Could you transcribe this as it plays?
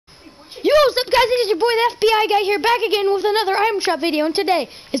What's up, guys? It is your boy, the FBI guy here, back again with another item shop video, and today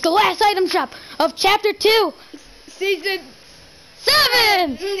is the last item shop of Chapter 2, Season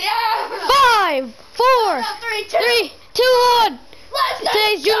 7, Yeah. 5, 4, 3, 2, 1.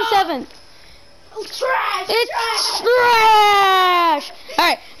 Today's June 7th. Trash! It's trash!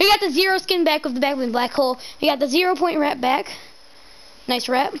 Alright, we got the zero skin back with the backbling black hole. We got the 0 point wrap back. Nice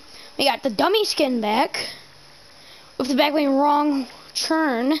wrap. We got the dummy skin back with the backbling wrong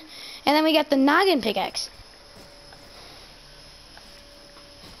churn. And then we got the noggin pickaxe.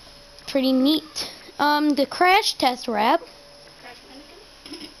 Pretty neat. The crash test wrap.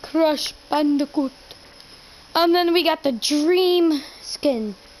 Crash Bandicoot. Then we got the dream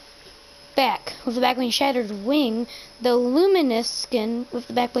skin back with the backbling shattered wing. The luminous skin with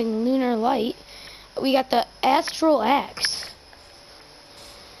the backbling lunar light. We got the astral axe.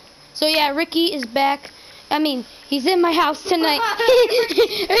 So yeah, Ricky is back. I mean, he's in my house tonight.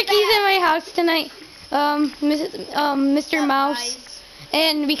 Ricky's in my house tonight. Mr. Mouse.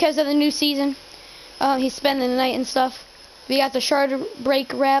 And because of the new season, he's spending the night and stuff. We got the shard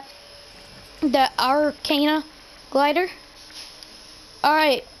break wrap. The Arcana glider.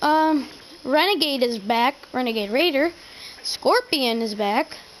 Alright, Renegade is back. Renegade Raider. Scorpion is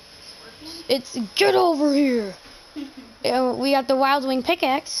back. It's get over here. We got the Wild Wing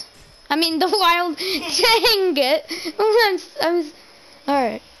pickaxe. I mean, the wild, dang it.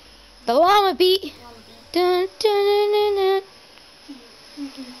 Alright. The llama beat. Dun, dun, dun, dun,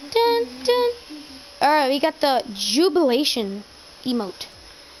 dun, dun. Alright, we got the jubilation emote.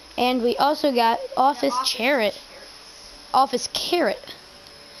 And we also got office carrot. Office carrot.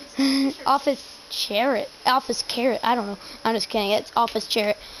 Office carrot. I don't know. I'm just kidding. It's office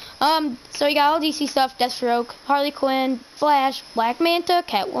carrot. So we got all DC stuff, Deathstroke, Harley Quinn, Flash, Black Manta,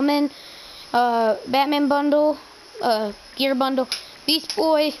 Catwoman, Batman bundle, Gear bundle, Beast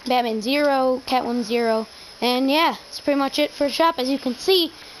Boy, Batman 0, Catwoman 0, and yeah, that's pretty much it for the shop. As you can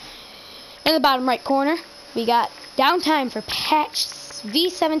see, in the bottom right corner, we got downtime for patch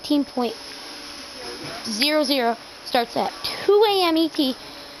V17.00, starts at 2 a.m. ET,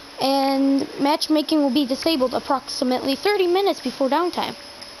 and matchmaking will be disabled approximately 30 minutes before downtime.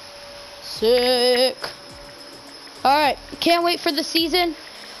 Sick. Alright, can't wait for the season.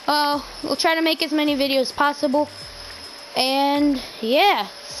 We'll try to make as many videos as possible. And yeah,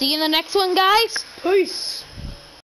 see you in the next one, guys. Peace.